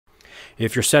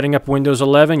If you're setting up Windows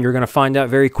 11, you're going to find out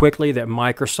very quickly that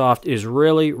Microsoft is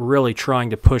really trying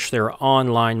to push their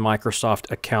online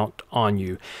Microsoft account on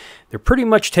you. They're pretty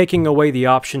much taking away the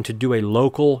option to do a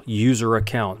local user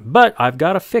account. But I've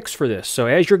got a fix for this. So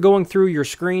as you're going through your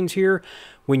screens here,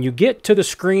 when you get to the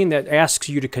screen that asks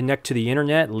you to connect to the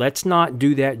internet, let's not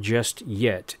do that just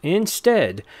yet.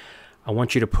 Instead, I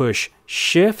want you to push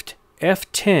Shift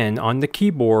F10 on the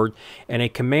keyboard and a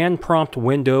command prompt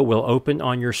window will open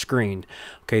on your screen.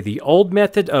 Okay, the old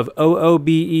method of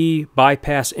OOBE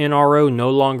bypass NRO no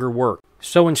longer works.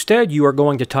 So instead you are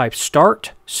going to type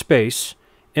start space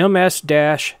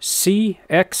ms-cxh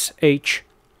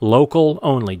local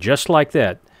only, just like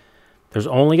that. There's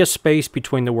only a space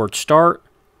between the word start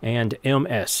and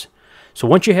ms. So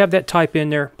once you have that type in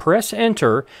there, press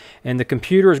enter, and the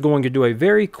computer is going to do a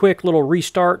very quick little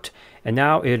restart, and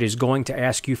now it is going to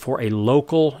ask you for a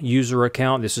local user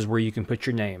account. This is where you can put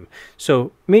your name.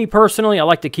 So me personally, I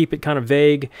like to keep it kind of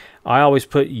vague. I always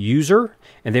put user,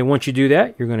 and then once you do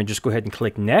that, you're going to just go ahead and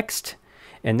click next,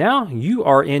 and now you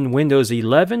are in Windows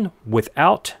 11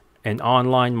 without an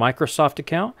online Microsoft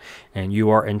account, and you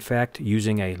are in fact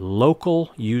using a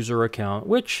local user account,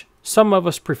 which some of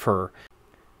us prefer.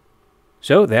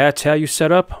 So that's how you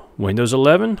set up Windows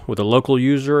 11 with a local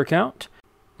user account.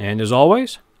 And as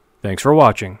always, thanks for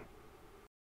watching.